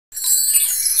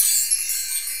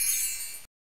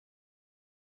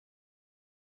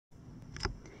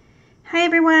Hi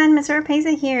everyone, Ms.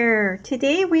 Arpeza here.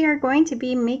 Today we are going to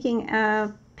be making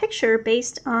a picture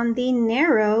based on the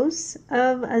Narrows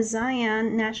of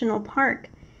Zion National Park.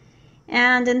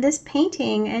 And in this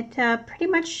painting, it pretty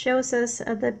much shows us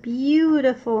the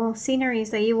beautiful sceneries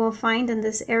that you will find in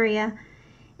this area.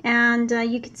 And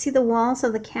you can see the walls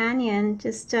of the canyon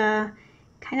just kind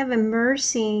of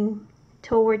immersing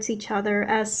towards each other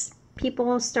as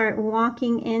people start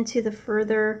walking into the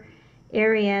further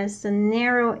areas, the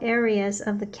narrow areas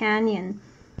of the canyon.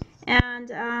 And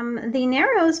the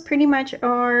narrows pretty much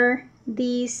are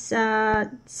these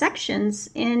sections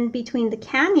in between the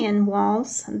canyon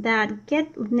walls that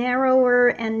get narrower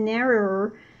and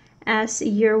narrower as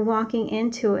you're walking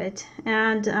into it.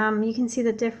 And you can see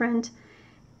the different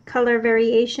color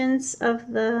variations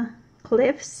of the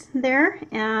cliffs there,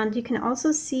 and you can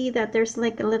also see that there's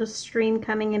like a little stream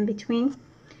coming in between,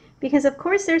 because of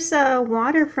course there's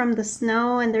water from the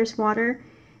snow and there's water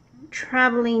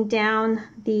traveling down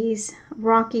these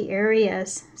rocky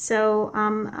areas. So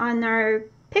on our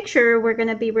picture we're going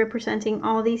to be representing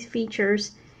all these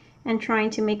features and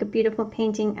trying to make a beautiful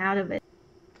painting out of it.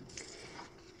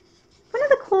 One of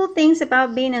the cool things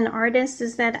about being an artist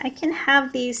is that I can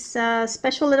have these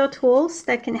special little tools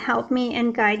that can help me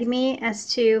and guide me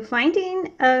as to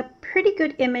finding a pretty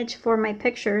good image for my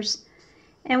pictures.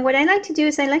 And what I like to do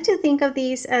is I like to think of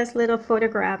these as little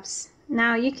photographs.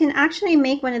 Now you can actually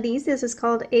make one of these. This is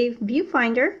called a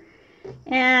viewfinder,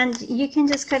 and you can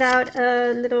just cut out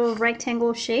a little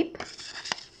rectangle shape,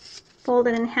 fold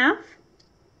it in half,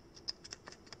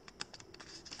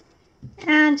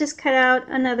 and just cut out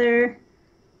another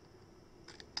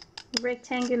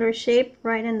rectangular shape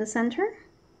right in the center.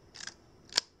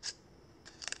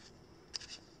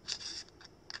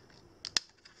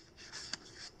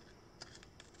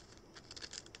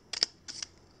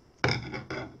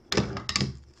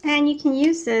 And you can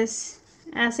use this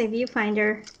as a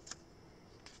viewfinder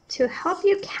to help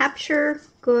you capture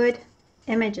good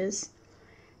images.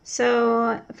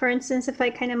 So for instance, if I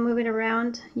kind of move it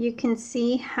around, you can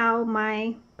see how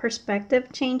my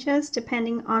perspective changes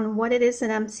depending on what it is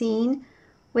that I'm seeing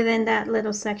within that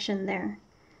little section there.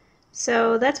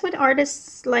 So that's what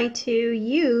artists like to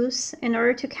use in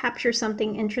order to capture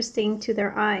something interesting to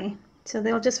their eye. So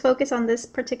they'll just focus on this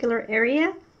particular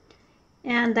area,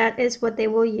 and that is what they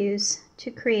will use to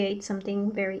create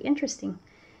something very interesting.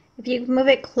 If you move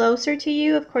it closer to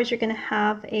you, of course, you're going to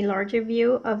have a larger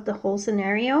view of the whole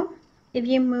scenario. If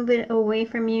you move it away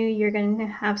from you, you're going to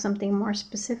have something more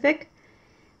specific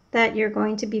that you're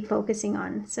going to be focusing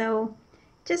on. So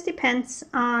it just depends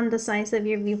on the size of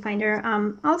your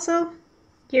viewfinder. Also,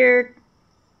 your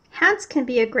hands can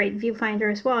be a great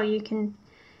viewfinder as well. You can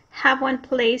have one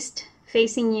placed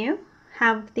facing you,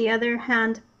 have the other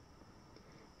hand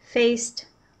faced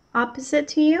opposite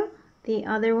to you, the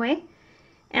other way,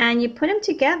 and you put them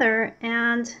together.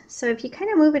 And so if you kind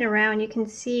of move it around, you can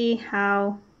see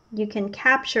how you can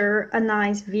capture a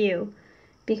nice view,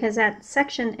 because that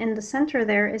section in the center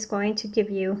there is going to give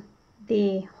you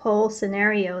the whole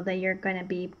scenario that you're going to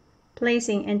be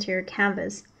placing into your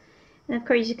canvas. And of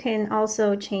course you can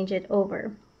also change it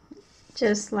over.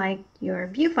 Just like your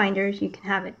viewfinders, you can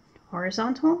have it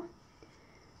horizontal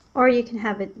or you can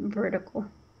have it vertical.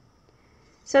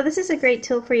 So this is a great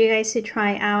tool for you guys to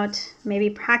try out. Maybe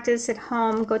practice at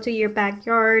home, go to your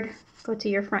backyard, go to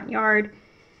your front yard,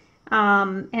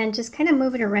 and just kind of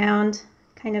move it around,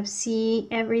 kind of see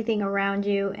everything around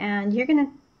you, and you're going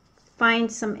to find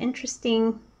some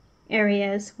interesting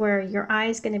areas where your eye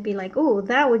is going to be like, oh,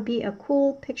 that would be a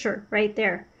cool picture right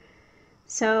there.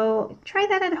 So try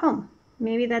that at home.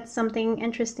 Maybe that's something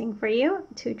interesting for you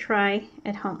to try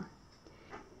at home.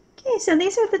 Okay, so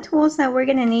these are the tools that we're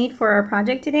going to need for our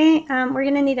project today. We're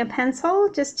going to need a pencil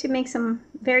just to make some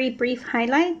very brief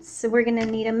highlights. So we're going to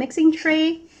need a mixing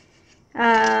tray,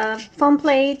 foam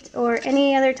plate, or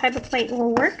any other type of plate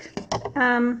will work.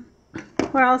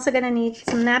 We're also going to need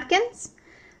some napkins.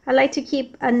 I like to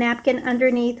keep a napkin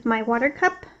underneath my water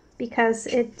cup because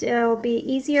it'll be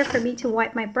easier for me to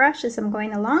wipe my brush as I'm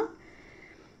going along.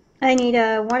 I need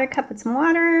a water cup with some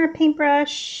water, a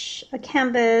paintbrush, a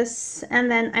canvas, and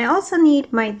then I also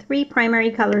need my 3 primary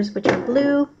colors, which are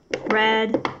blue,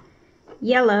 red,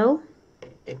 yellow,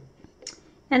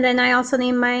 and then I also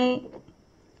need my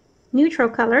neutral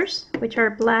colors, which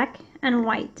are black and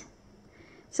white.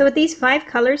 So with these 5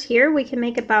 colors here, we can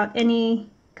make about any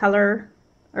color,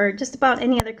 or just about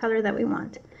any other color that we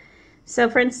want. So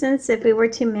for instance, if we were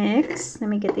to mix, let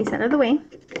me get these out of the way.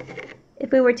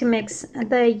 If we were to mix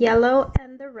the yellow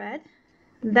and the red,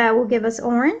 that will give us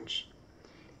orange.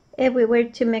 If we were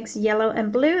to mix yellow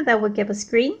and blue, that would give us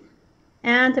green.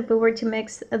 And if we were to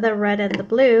mix the red and the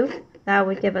blue, that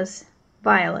would give us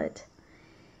violet.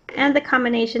 And the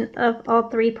combination of all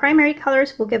three primary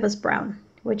colors will give us brown,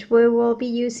 which we will be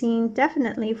using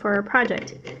definitely for our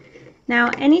project.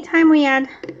 Now, anytime we add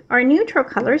our neutral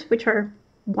colors, which are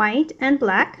white and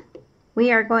black,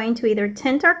 we are going to either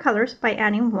tint our colors by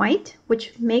adding white,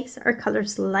 which makes our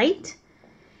colors light,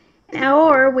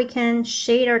 or we can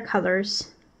shade our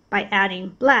colors by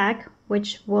adding black,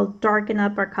 which will darken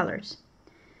up our colors.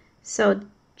 So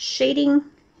shading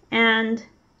and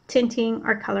tinting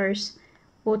our colors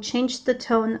will change the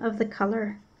tone of the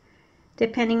color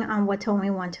depending on what tone we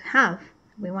want to have.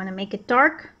 We want to make it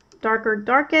dark, darker,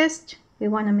 darkest. We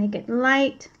want to make it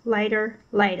light, lighter,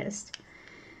 lightest.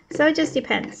 So it just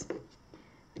depends.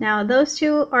 Now those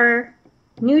two are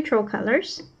neutral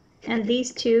colors, and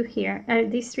these three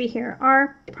here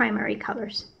are primary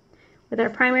colors. With our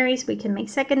primaries, we can make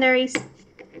secondaries,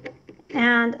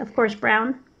 and of course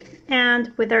brown.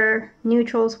 And with our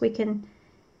neutrals, we can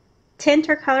tint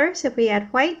our colors if we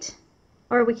add white,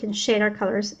 or we can shade our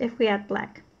colors if we add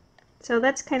black. So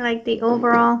that's kind of like the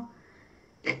overall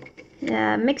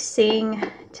mixing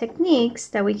techniques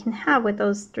that we can have with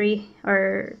those 3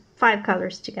 or 5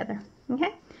 colors together.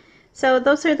 Okay, so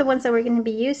those are the ones that we're going to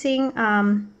be using.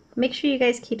 Make sure you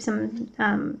guys keep some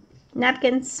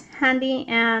napkins handy,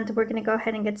 and we're going to go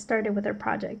ahead and get started with our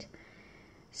project.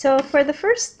 So for the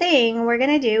first thing we're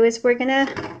going to do is we're going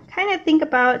to kind of think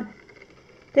about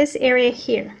this area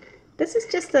here. This is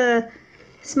just a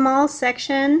small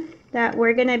section that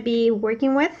we're going to be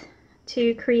working with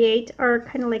to create our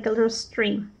kind of like a little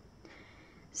stream.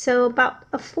 So about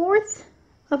 1/4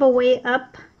 of a way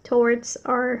up towards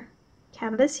our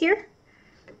canvas here,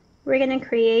 we're going to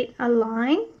create a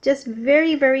line, just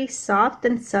very, very soft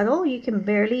and subtle. You can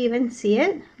barely even see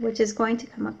it, which is going to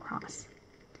come across.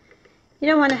 You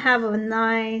don't want to have a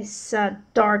nice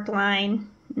dark line,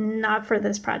 not for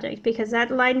this project, because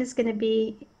that line is going to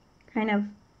be kind of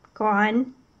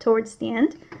gone towards the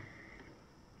end.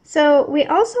 So we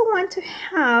also want to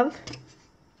have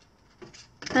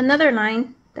another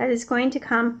line that is going to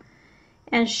come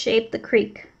and shape the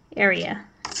creek area.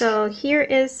 So here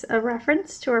is a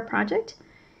reference to our project.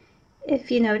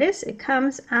 If you notice, it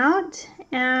comes out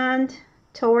and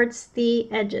towards the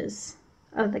edges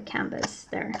of the canvas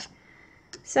there.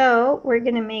 So we're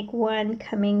going to make one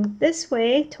coming this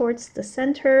way towards the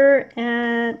center,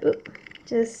 and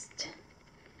just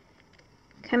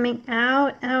coming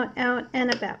out, out, out,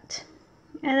 and about.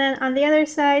 And then on the other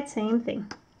side, same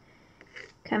thing.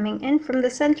 Coming in from the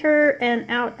center and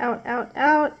out, out, out,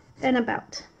 out, and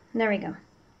about. There we go.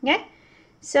 Okay?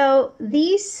 So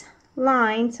these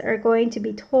lines are going to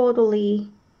be totally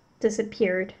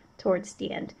disappeared towards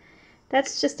the end.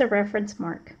 That's just a reference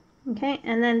mark. Okay?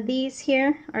 And then these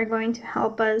here are going to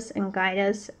help us and guide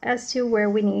us as to where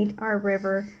we need our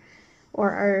river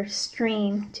or our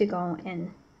stream to go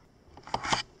in.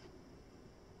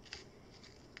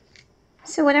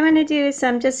 So what I'm going to do is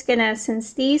I'm just going to,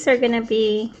 since these are going to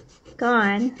be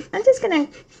gone, I'm just going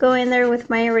to go in there with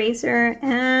my eraser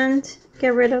and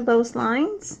get rid of those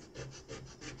lines,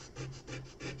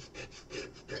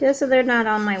 just so they're not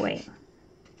on my way.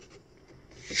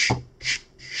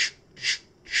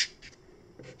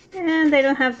 And they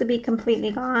don't have to be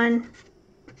completely gone,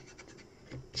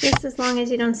 just as long as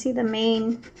you don't see the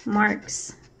main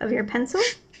marks of your pencil.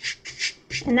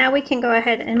 And now we can go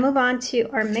ahead and move on to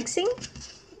our mixing.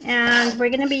 And we're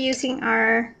going to be using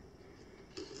our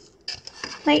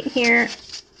plate here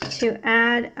to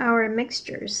add our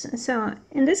mixtures. So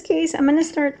in this case, I'm going to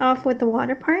start off with the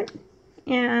water part.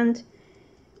 And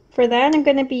for that, I'm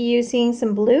going to be using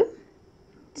some blue.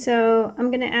 So I'm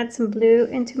going to add some blue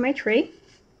into my tray.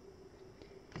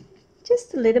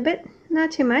 Just a little bit,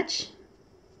 not too much.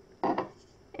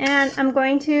 And I'm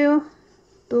going to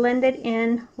blend it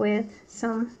in with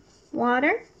some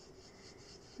water.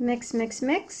 Mix, mix,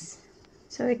 mix,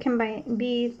 so it can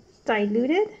be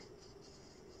diluted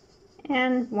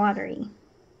and watery.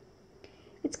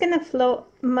 It's going to flow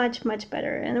much, much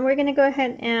better. And we're going to go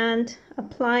ahead and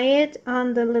apply it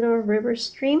on the little river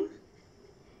stream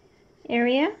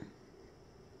area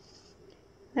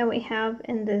that we have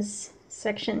in this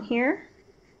section here.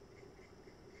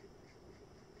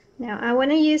 Now I want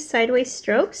to use sideways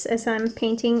strokes as I'm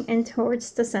painting in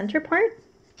towards the center part.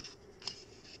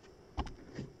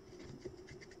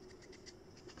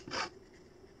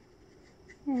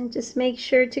 And just make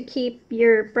sure to keep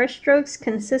your brush strokes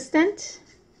consistent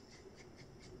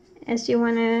as you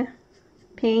want to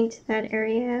paint that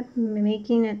area,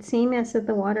 making it seem as if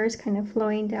the water is kind of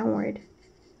flowing downward.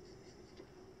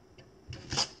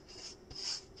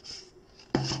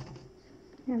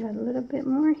 Have a little bit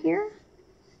more here.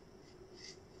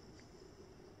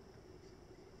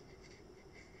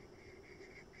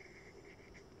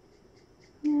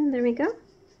 And there we go.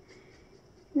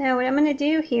 Now what I'm going to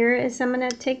do here is I'm going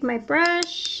to take my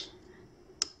brush,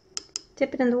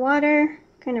 dip it in the water,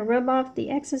 kind of rub off the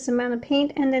excess amount of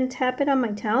paint, and then tap it on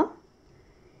my towel.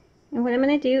 And what I'm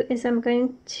going to do is I'm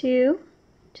going to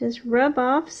just rub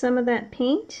off some of that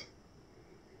paint,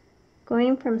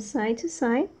 going from side to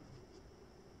side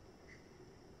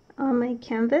on my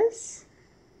canvas,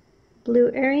 blue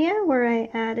area where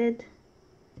I added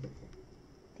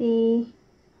the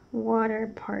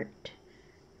water part.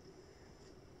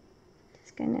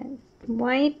 Just gonna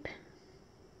wipe,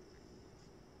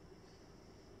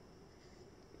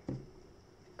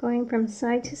 going from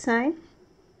side to side,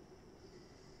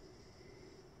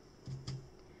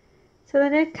 so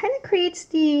that it kind of creates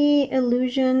the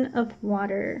illusion of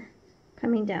water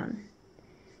coming down.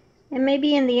 And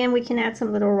maybe in the end we can add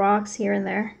some little rocks here and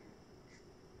there.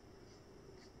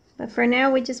 But for now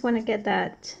we just want to get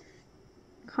that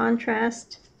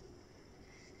contrast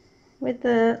with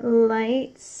the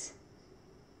lights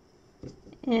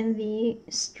and the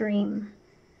stream.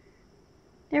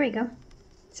 There we go.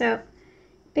 So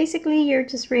basically you're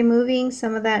just removing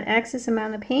some of that excess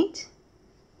amount of paint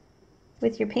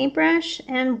with your paintbrush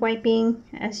and wiping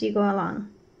as you go along.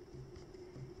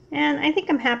 And I think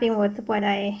I'm happy with what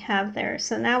I have there.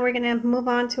 So now we're going to move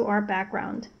on to our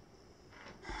background.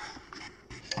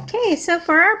 Okay, so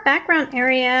for our background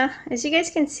area, as you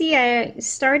guys can see, I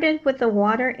started with the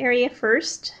water area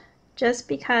first, just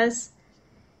because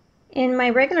in my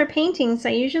regular paintings,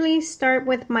 I usually start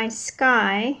with my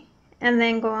sky and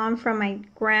then go on from my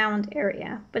ground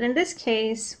area. But in this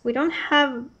case, we don't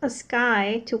have a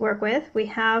sky to work with. We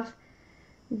have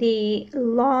the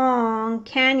long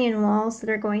canyon walls that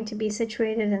are going to be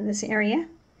situated in this area.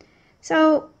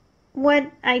 So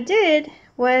what I did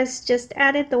was just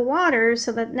added the water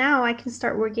so that now I can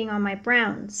start working on my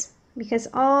browns, because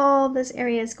all this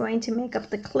area is going to make up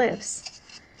the cliffs.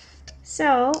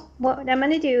 So what I'm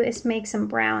going to do is make some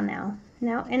brown now.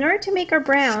 Now in order to make our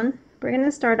brown, we're going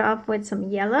to start off with some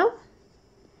yellow,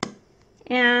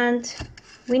 and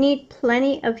we need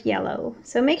plenty of yellow.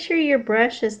 So make sure your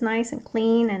brush is nice and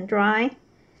clean and dry.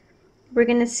 We're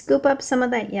going to scoop up some of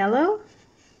that yellow,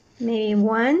 maybe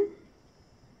 1,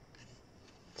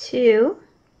 2,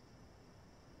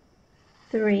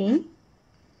 3,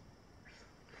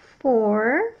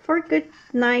 4 good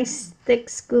nice thick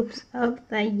scoops of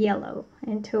the yellow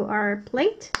into our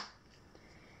plate.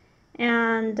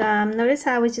 And notice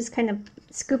how I was just kind of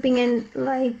scooping in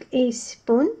like a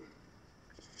spoon.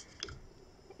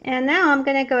 And now I'm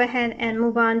going to go ahead and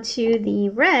move on to the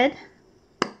red.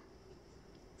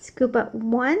 Scoop up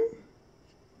 1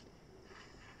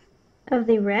 of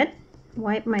the red,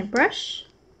 wipe my brush,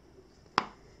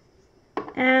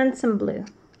 and some blue.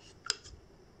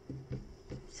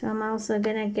 So I'm also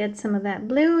going to get some of that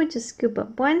blue, just scoop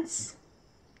up once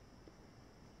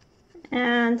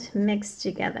and mix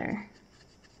together.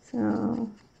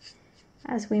 So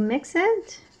as we mix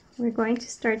it, we're going to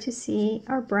start to see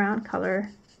our brown color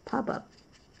pop up.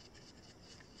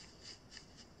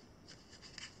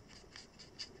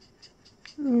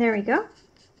 And there we go.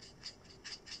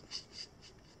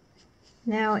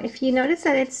 Now if you notice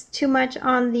that it's too much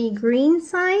on the green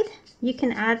side, you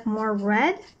can add more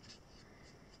red.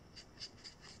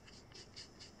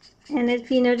 And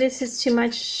if you notice it's too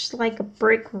much like a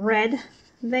brick red,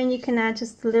 then you can add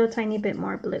just a little tiny bit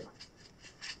more blue.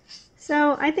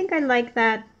 So I think I like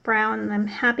that brown and I'm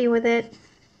happy with it.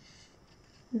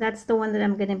 That's the one that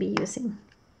I'm going to be using.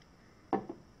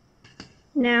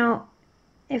 Now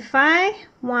if I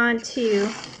want to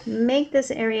make this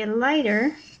area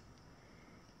lighter,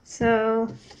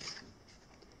 so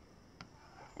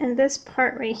in this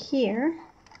part right here,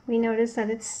 we notice that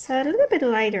it's a little bit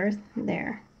lighter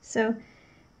there. So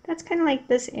that's kind of like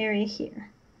this area here.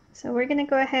 So we're going to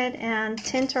go ahead and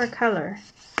tint our color,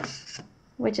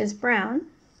 which is brown.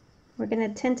 We're going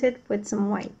to tint it with some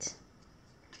white.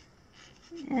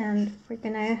 And we're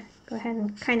going to go ahead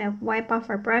and kind of wipe off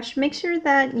our brush. Make sure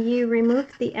that you remove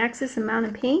the excess amount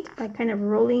of paint by kind of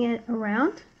rolling it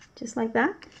around, just like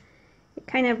that. It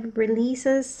kind of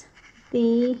releases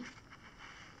the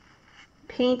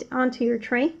paint onto your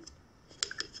tray.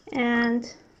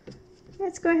 And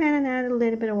let's go ahead and add a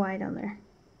little bit of white on there.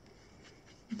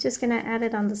 I'm just going to add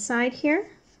it on the side here.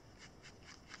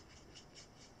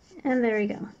 And there we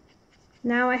go.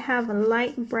 Now I have a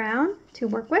light brown to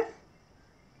work with.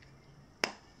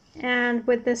 And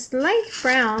with this light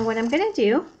brown, what I'm going to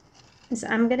do is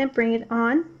I'm going to bring it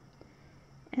on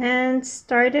and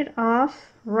start it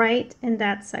off right in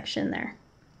that section there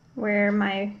where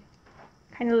my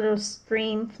kind of little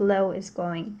stream flow is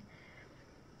going.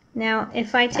 Now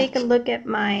if I take a look at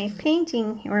my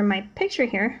painting or my picture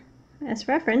here as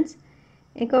reference,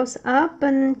 it goes up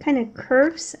and kind of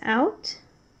curves out,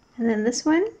 and then this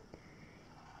one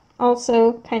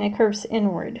also kind of curves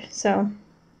inward. So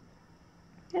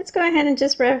let's go ahead and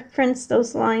just reference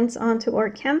those lines onto our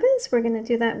canvas. We're going to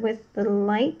do that with the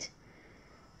light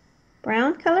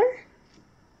brown color.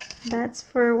 That's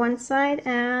for one side,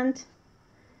 and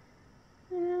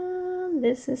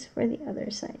this is for the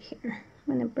other side here.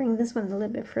 I'm going to bring this one a little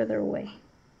bit further away.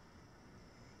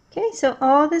 Okay, so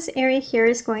all this area here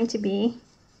is going to be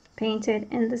painted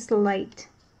in this light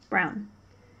brown.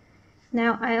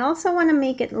 Now I also want to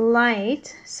make it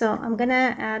light, so I'm going to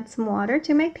add some water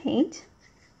to my paint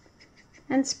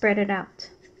and spread it out.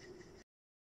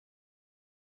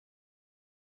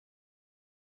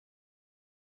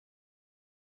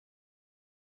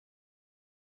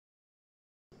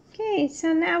 Okay,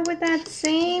 so now with that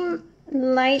same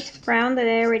light brown that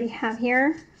I already have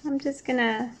here, I'm just going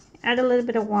to add a little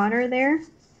bit of water there.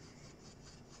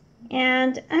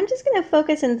 And I'm just going to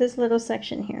focus in this little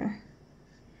section here.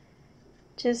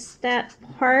 Just that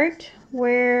part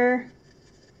where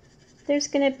there's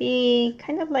going to be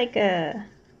kind of like a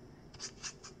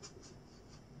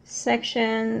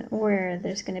section where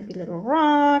there's going to be little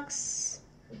rocks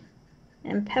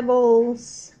and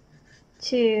pebbles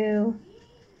to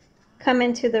come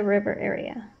into the river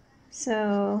area.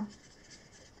 So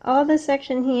all this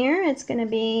section here, it's going to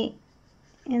be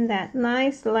in that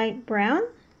nice light brown,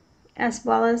 as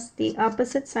well as the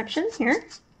opposite section here.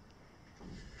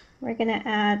 We're going to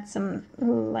add some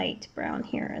light brown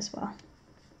here as well.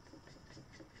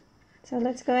 So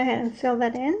let's go ahead and fill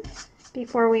that in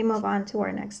before we move on to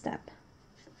our next step.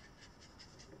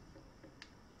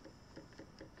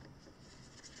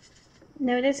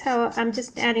 Notice how I'm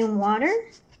just adding water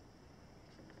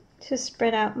to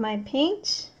spread out my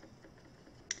paint.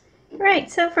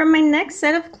 Right, so for my next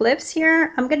set of clips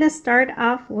here, I'm going to start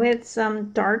off with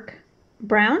some dark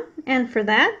brown, and for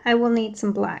that I will need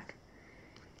some black.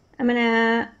 I'm going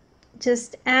to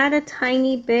just add a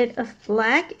tiny bit of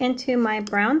black into my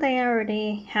brown that I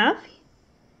already have.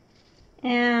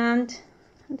 And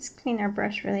let's clean our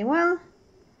brush really well.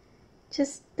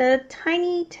 Just the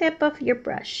tiny tip of your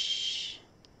brush.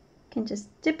 You can just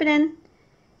dip it in,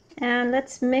 and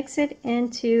let's mix it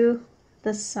into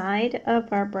the side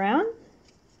of our brown.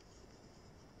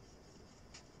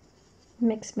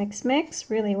 Mix, mix, mix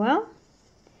really well.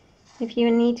 If you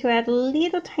need to add a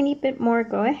little tiny bit more,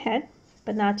 go ahead,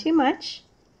 but not too much.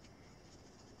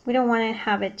 We don't want to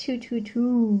have it too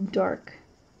dark.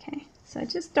 Okay, so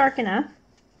just dark enough.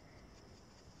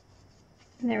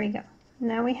 And there we go.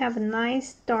 Now we have a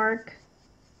nice dark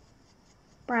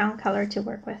brown color to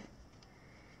work with.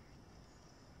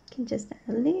 You can just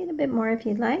add a little bit more if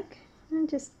you'd like. And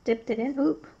just dipped it in.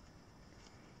 Oop.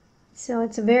 So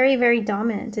it's very, very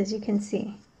dominant, as you can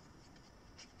see.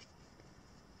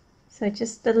 So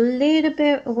just a little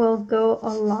bit will go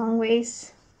a long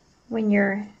ways when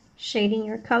you're shading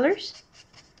your colors,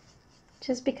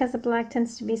 just because the black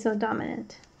tends to be so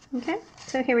dominant. Okay,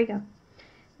 so here we go.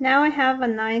 Now I have a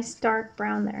nice dark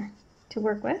brown there to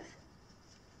work with.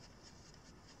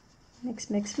 Mix,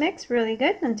 mix, mix, really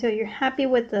good until you're happy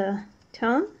with the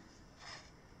tone.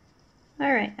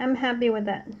 All right, I'm happy with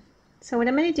that. So what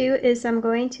I'm going to do is I'm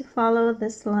going to follow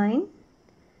this line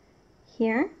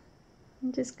here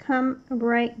and just come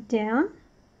right down.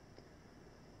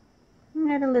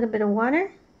 Add a little bit of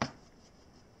water.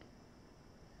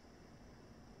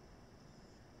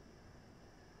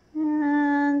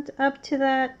 And up to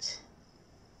that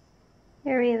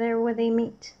area there where they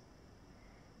meet,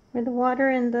 where the water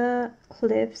and the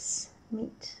cliffs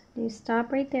meet. You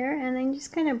stop right there and then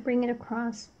just kind of bring it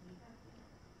across.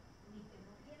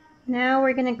 Now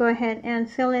we're going to go ahead and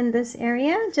fill in this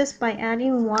area just by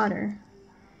adding water.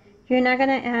 You're not going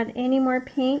to add any more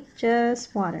paint,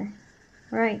 just water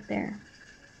right there.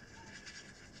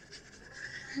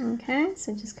 Okay,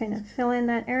 so just kind of fill in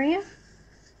that area.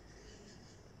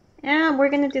 And we're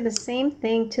going to do the same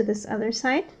thing to this other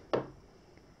side.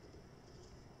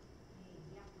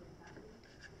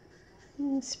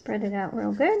 And spread it out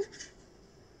real good.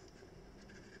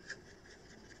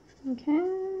 Okay,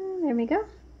 there we go.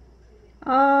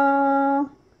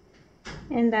 All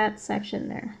in that section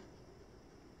there.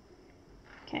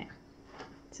 Okay,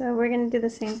 so we're going to do the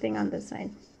same thing on this side.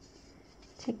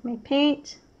 Take my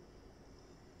paint,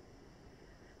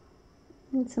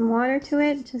 add some water to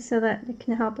it just so that it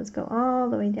can help us go all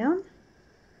the way down.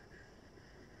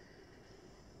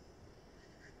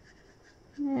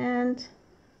 and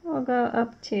we'll go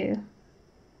up to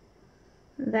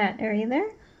that area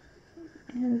there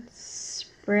and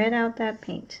spread out that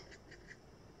paint.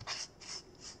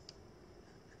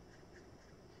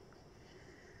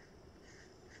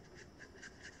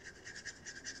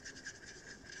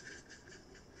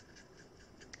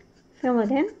 Fill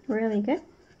it in really good.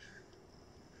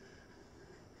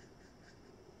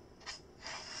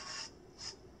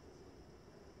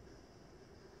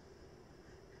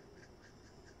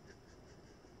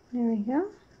 There we go.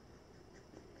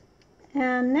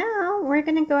 And now we're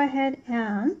going to go ahead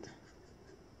and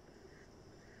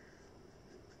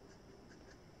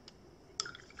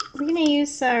we're going to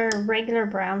use our regular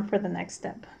brown for the next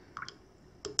step.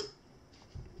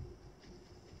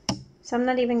 So I'm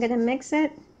not even going to mix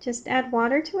it, just add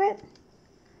water to it.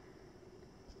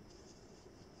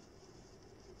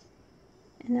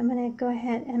 And I'm going to go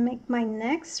ahead and make my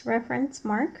next reference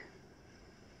mark.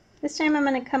 This time I'm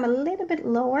going to come a little bit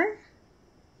lower.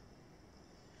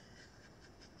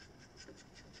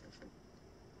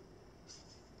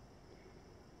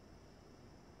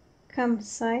 Come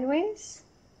sideways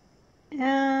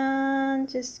and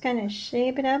just kind of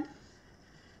shape it up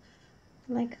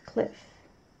like a cliff.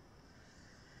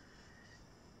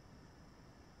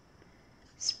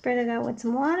 Spread it out with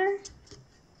some water.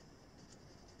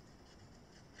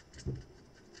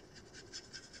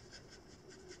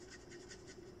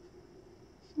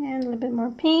 And a little bit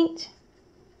more paint.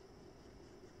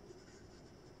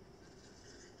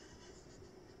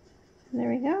 There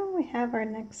we go. We have our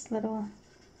next little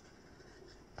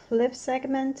cliff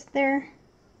segment there.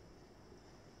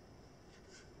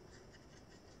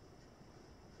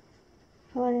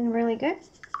 Fill it in really good.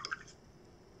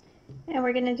 And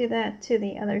we're going to do that to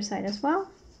the other side as well.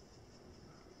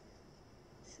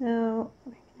 So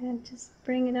we're going to just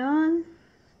bring it on.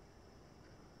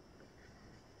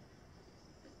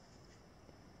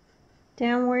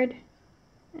 Downward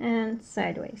and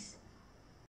sideways.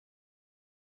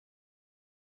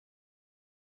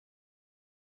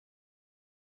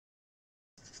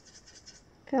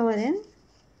 Fill it in.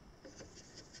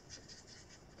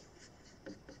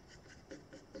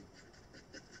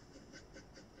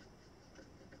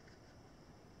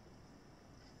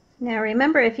 Now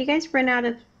remember, if you guys run out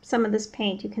of some of this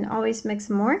paint, you can always mix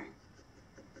more.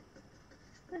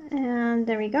 And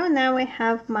there we go. Now we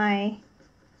have my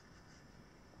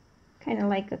kind of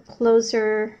like a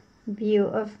closer view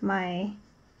of my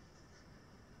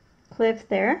cliff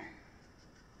there.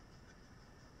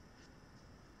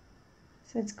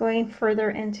 So it's going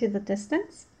further into the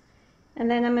distance. And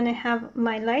then I'm going to have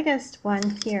my lightest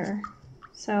one here.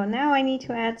 So now I need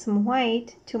to add some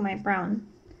white to my brown.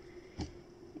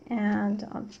 And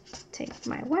I'll take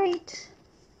my white,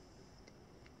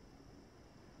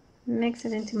 mix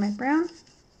it into my brown,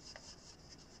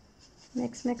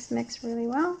 mix, mix, mix really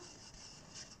well.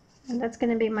 And that's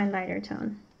going to be my lighter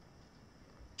tone.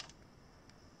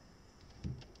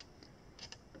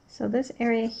 So this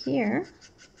area here,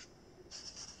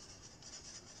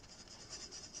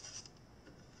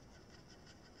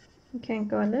 you can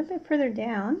go a little bit further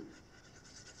down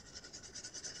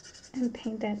and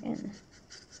paint that in.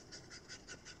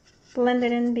 Blend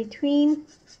it in between.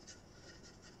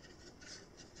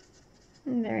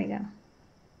 And there we go.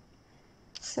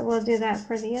 So we'll do that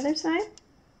for the other side.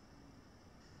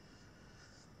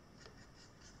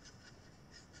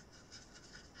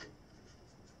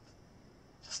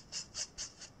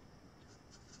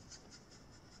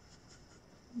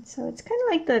 So it's kind of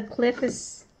like the cliff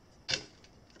is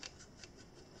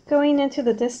going into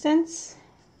the distance.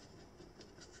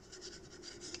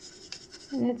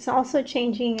 And it's also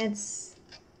changing its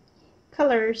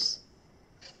colors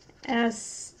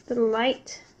as the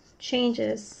light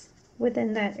changes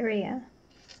within that area.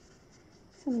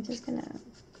 So I'm just gonna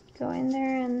go in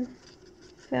there and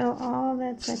fill all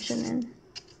that section in.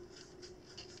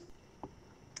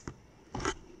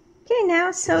 Okay,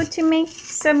 now so to make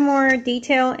some more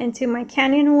detail into my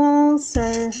canyon walls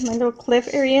or my little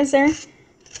cliff areas there,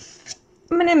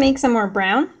 I'm gonna make some more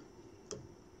brown.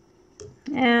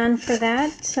 And for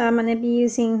that, I'm going to be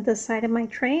using the side of my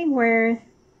tray where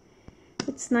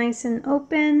it's nice and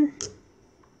open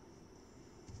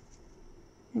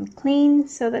and clean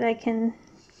so that I can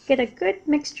get a good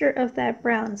mixture of that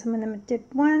brown. So I'm going to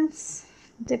dip once,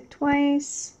 dip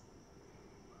twice,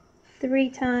 3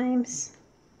 times,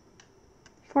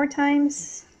 4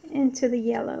 times into the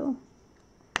yellow.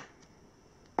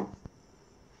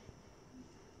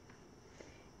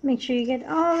 Make sure you get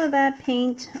all of that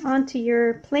paint onto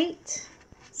your plate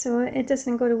so it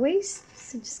doesn't go to waste.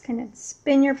 So just kind of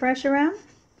spin your brush around.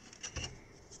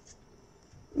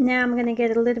 Now I'm going to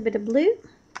get a little bit of blue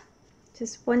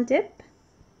just one dip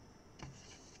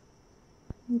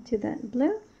into that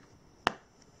blue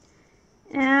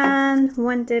and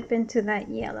one dip into that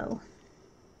yellow.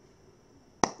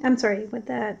 I'm sorry, with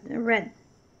that red.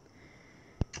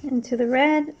 Into the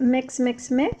red, mix,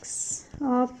 mix, mix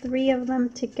all three of them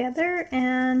together,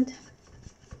 and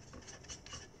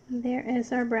there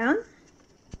is our brown.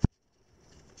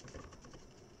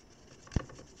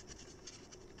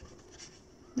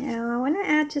 Now I want to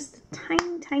add just a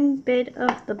tiny, tiny bit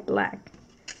of the black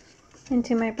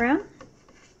into my brown.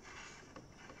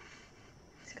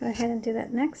 Let's go ahead and do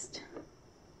that next.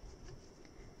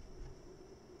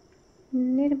 A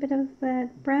little bit of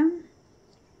that brown.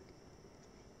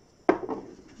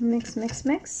 Mix, mix,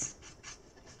 mix.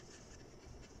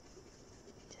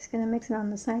 Just gonna mix it on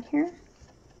the side here.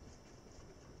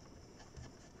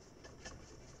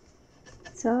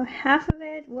 So half of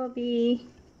it will be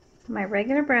my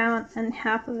regular brown and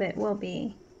half of it will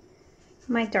be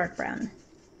my dark brown.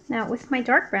 Now with my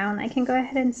dark brown, I can go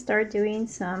ahead and start doing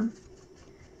some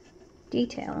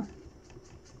detail.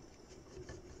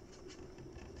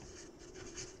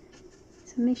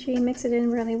 So make sure you mix it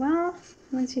in really well.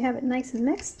 Once you have it nice and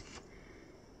mixed,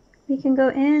 we can go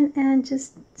in and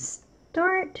just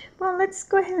start, well, let's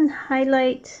go ahead and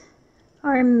highlight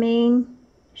our main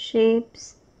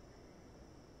shapes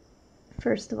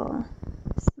first of all.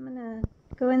 So I'm gonna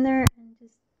go in there and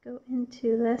just go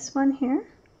into this one here,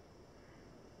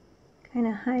 kind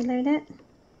of highlight it,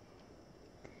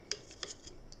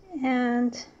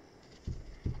 and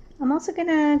I'm also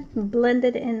gonna blend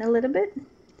it in a little bit,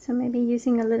 so maybe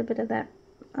using a little bit of that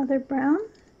other brown,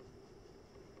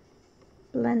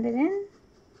 blend it in.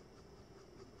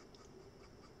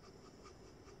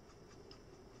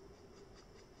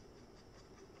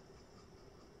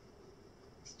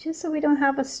 Just so we don't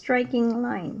have a striking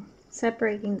line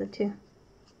separating the two.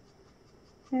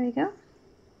 There we go.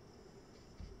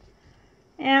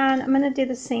 And I'm going to do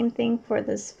the same thing for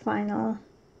this final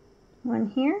one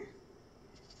here.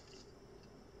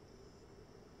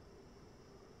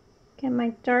 Get my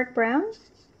dark brown,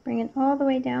 bring it all the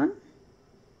way down.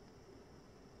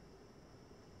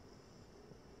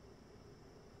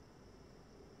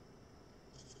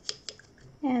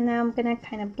 And now I'm going to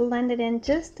kind of blend it in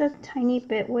just a tiny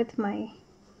bit with my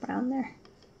brown there.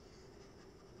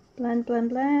 Blend, blend,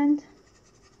 blend.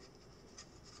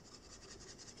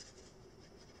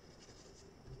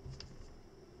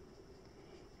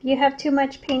 If you have too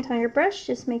much paint on your brush,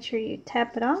 just make sure you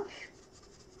tap it off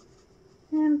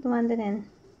and blend it in.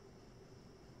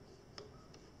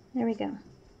 There we go.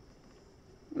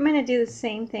 I'm going to do the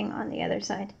same thing on the other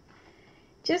side,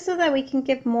 just so that we can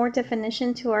give more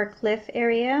definition to our cliff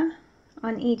area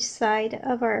on each side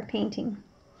of our painting.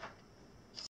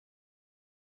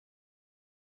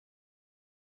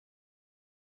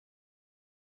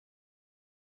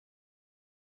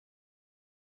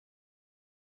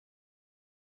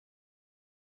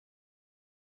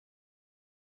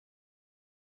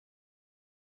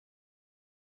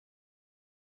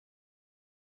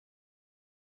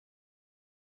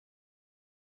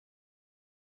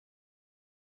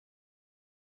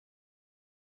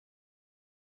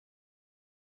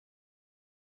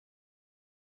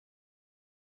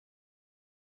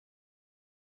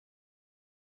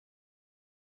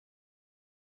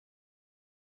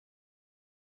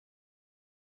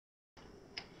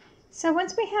 So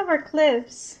once we have our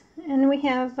cliffs and we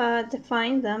have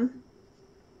defined them,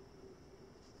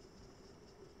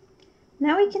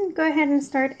 now we can go ahead and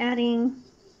start adding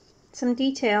some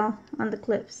detail on the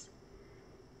cliffs.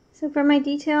 So for my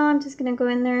detail, I'm just going to go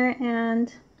in there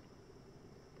and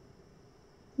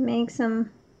make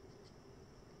some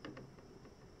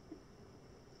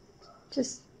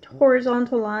just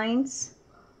horizontal lines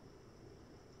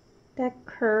that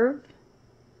curve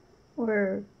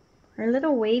or are a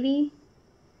little wavy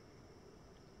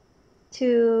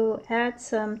to add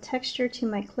some texture to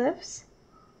my cliffs.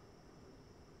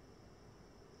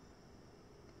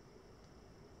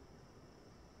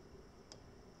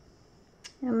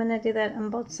 I'm going to do that on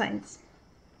both sides.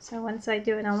 So once I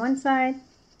do it on one side,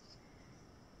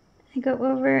 I go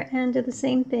over and do the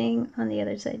same thing on the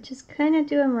other side. Just kind of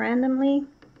do them randomly,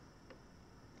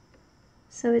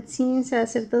 so it seems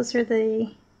as if those are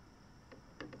the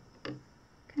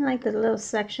kind of like the little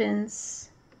sections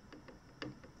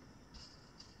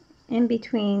in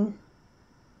between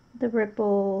the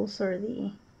ripples or the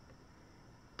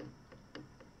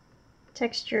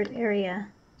textured area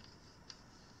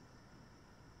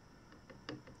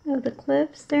of the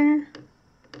cliffs there.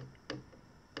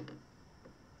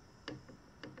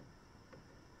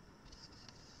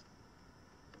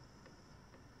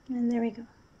 And there we go.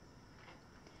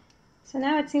 So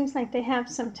now it seems like they have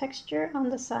some texture on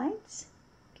the sides.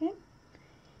 Okay.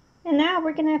 And now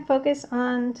we're going to focus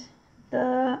on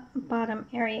the bottom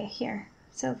area here.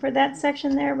 So for that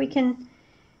section there, we can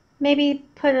maybe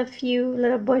put a few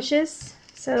little bushes.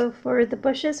 So for the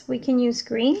bushes, we can use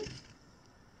green.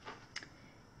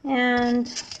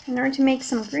 And in order to make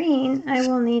some green, I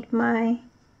will need my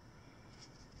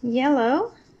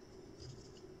yellow.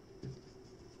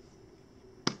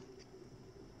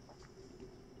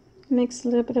 Mix a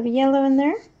little bit of yellow in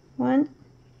there. 1,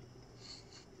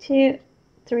 2,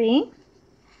 3.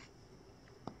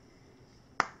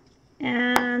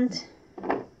 And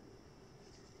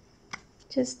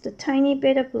just a tiny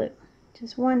bit of blue.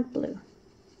 Just 1 blue.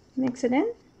 Mix it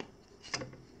in.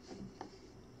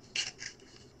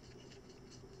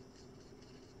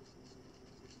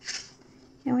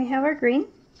 And we have our green.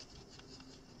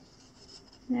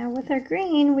 Now with our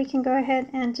green, we can go ahead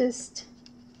and just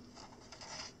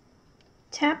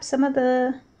tap some of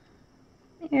the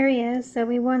areas that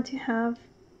we want to have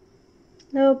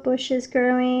little bushes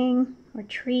growing or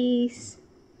trees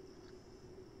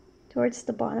towards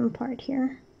the bottom part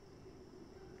here.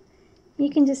 You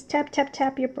can just tap, tap,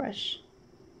 tap your brush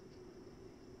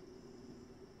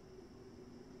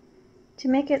to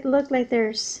make it look like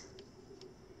there's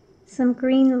some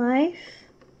green life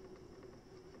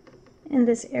in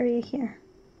this area here.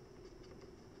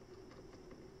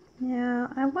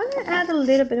 Now I want to add a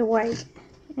little bit of white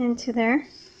into there.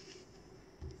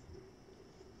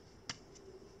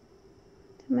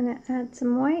 I'm going to add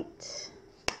some white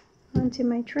onto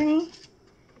my tray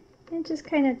and just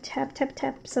kind of tap, tap,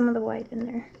 tap some of the white in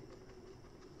there.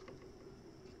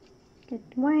 Get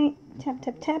white, tap,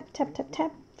 tap, tap, tap, tap,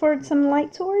 tap for some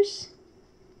light source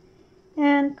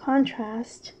and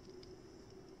contrast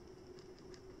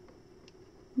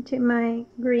into my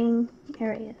green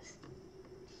areas.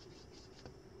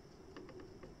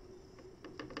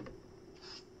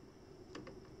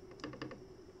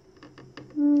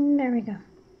 There we go.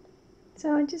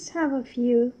 So I just have a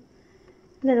few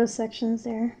little sections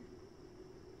there.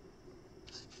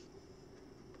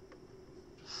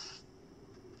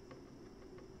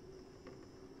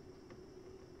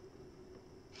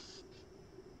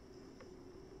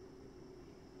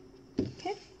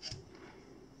 Okay.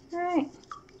 All right.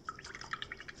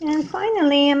 And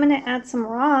finally, I'm going to add some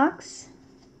rocks.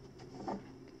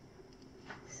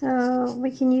 So we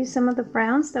can use some of the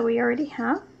browns that we already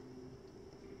have.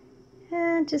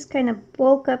 And just kind of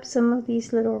bulk up some of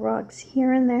these little rocks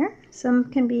here and there. Some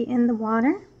can be in the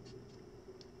water.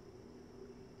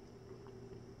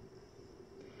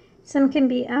 Some can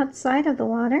be outside of the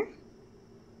water.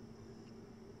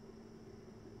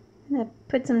 And I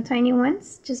put some tiny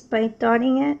ones just by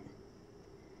dotting it.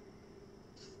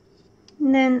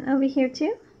 And then over here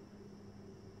too.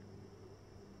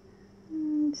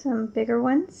 And some bigger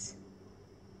ones.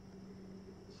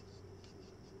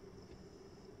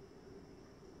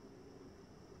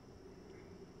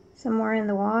 Some more in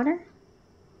the water.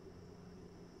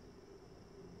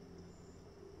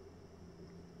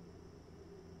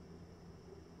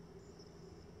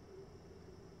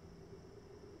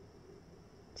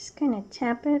 Just kind of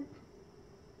tap it.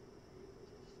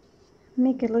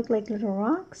 Make it look like little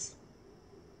rocks.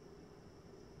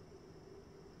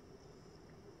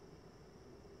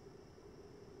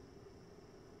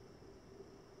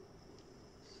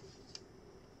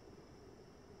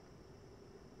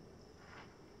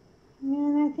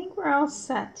 And I think we're all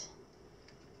set.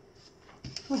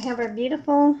 We have our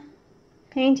beautiful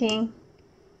painting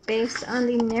based on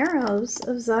the Narrows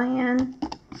of Zion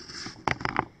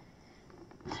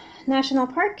National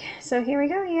Park. So here we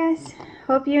go, you guys.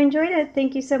 Hope you enjoyed it.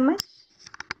 Thank you so much.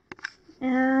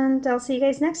 And I'll see you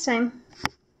guys next time.